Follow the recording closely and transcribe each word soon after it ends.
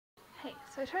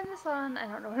So I turned this on. I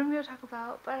don't know what I'm going to talk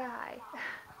about, but I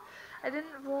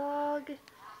didn't vlog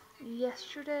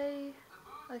yesterday.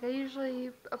 Like, I usually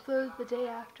upload the day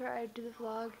after I do the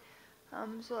vlog.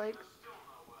 So like,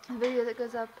 the video that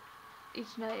goes up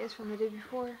each night is from the day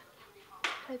before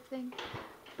type thing.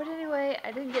 But anyway,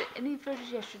 I didn't get any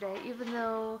footage yesterday, even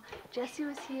though Jesse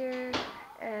was here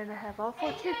and I have all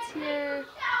 4 kids here.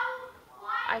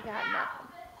 I got nothing.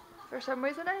 For some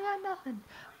reason, I got nothing.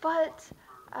 But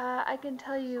I can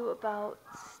tell you about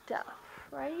stuff,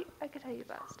 right? I can tell you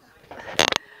about stuff.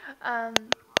 um,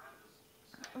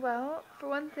 well, for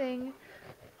one thing,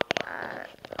 uh,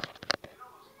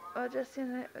 well, Jesse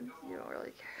and I, you don't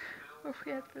really care what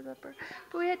we had for supper.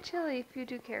 But we had chili, if you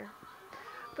do care.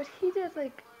 But he did,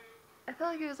 like, I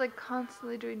felt like he was, like,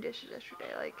 constantly doing dishes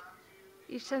yesterday. Like,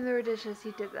 each time there were dishes,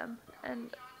 he did them.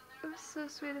 And it was so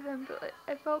sweet of him, but, like,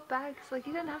 I felt bad, because, like,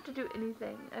 he didn't have to do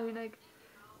anything. I mean, like,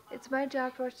 it's my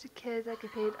job to watch the kids. I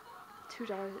get paid $2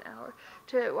 an hour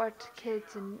to watch the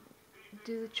kids and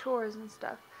do the chores and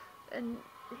stuff. And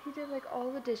he did, like,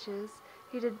 all the dishes.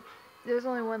 There was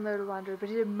only one load of laundry, but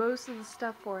he did most of the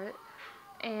stuff for it.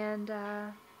 And,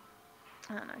 I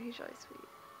don't know, he's really sweet.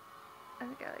 I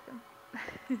think I like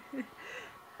him.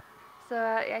 So,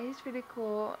 yeah, he's pretty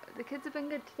cool. The kids have been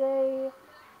good today.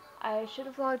 I should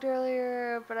have vlogged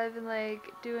earlier, but I've been,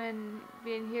 like, being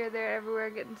here, there, everywhere,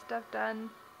 getting stuff done.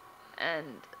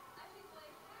 And,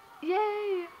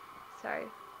 yay! Sorry.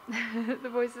 The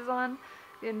voice is on.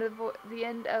 The end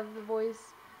of the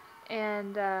voice.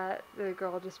 And, the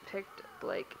girl just picked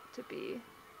Blake to be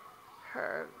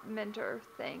her mentor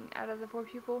thing out of the 4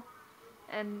 people.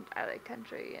 And I like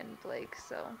country and Blake,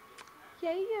 so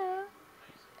yeah.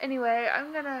 Anyway,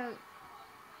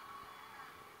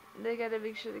 they gotta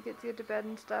make sure the kids get to bed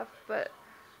and stuff,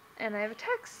 and I have a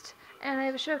text, and I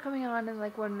have a show coming on in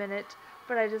like 1 minute,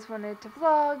 but I just wanted to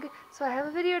vlog, so I have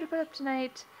a video to put up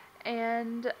tonight,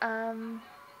 and, I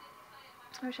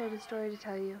wish I had a story to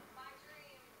tell you,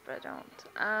 but I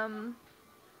don't.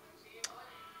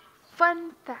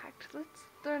 Fun fact. Let's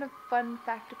learn a fun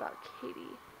fact about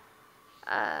Katie.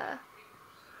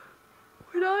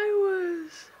 When I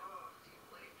was,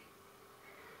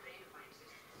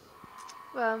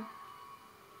 well,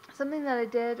 something that I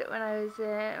did when I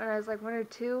was like 1 or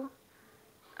 2,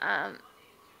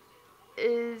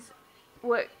 is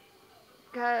what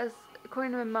caused,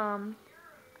 according to my mom,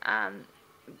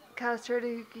 caused her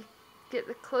to get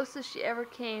the closest she ever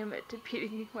came to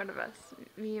beating one of us,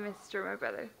 me, my sister, and my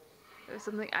brother. It was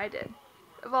something I did.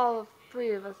 Of all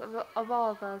 3 of us, of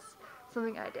all of us,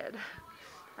 something I did.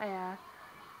 I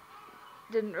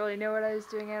didn't really know what I was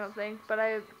doing, I don't think, but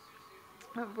I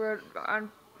wrote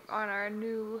on our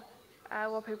new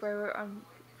wallpaper, I wrote on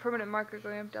permanent marker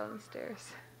going up down the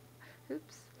stairs.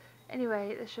 Oops.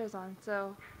 Anyway, the show's on,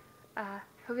 so hope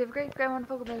you have a great,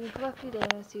 wonderful, amazing, lucky day,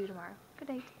 and I'll see you tomorrow. Good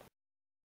night.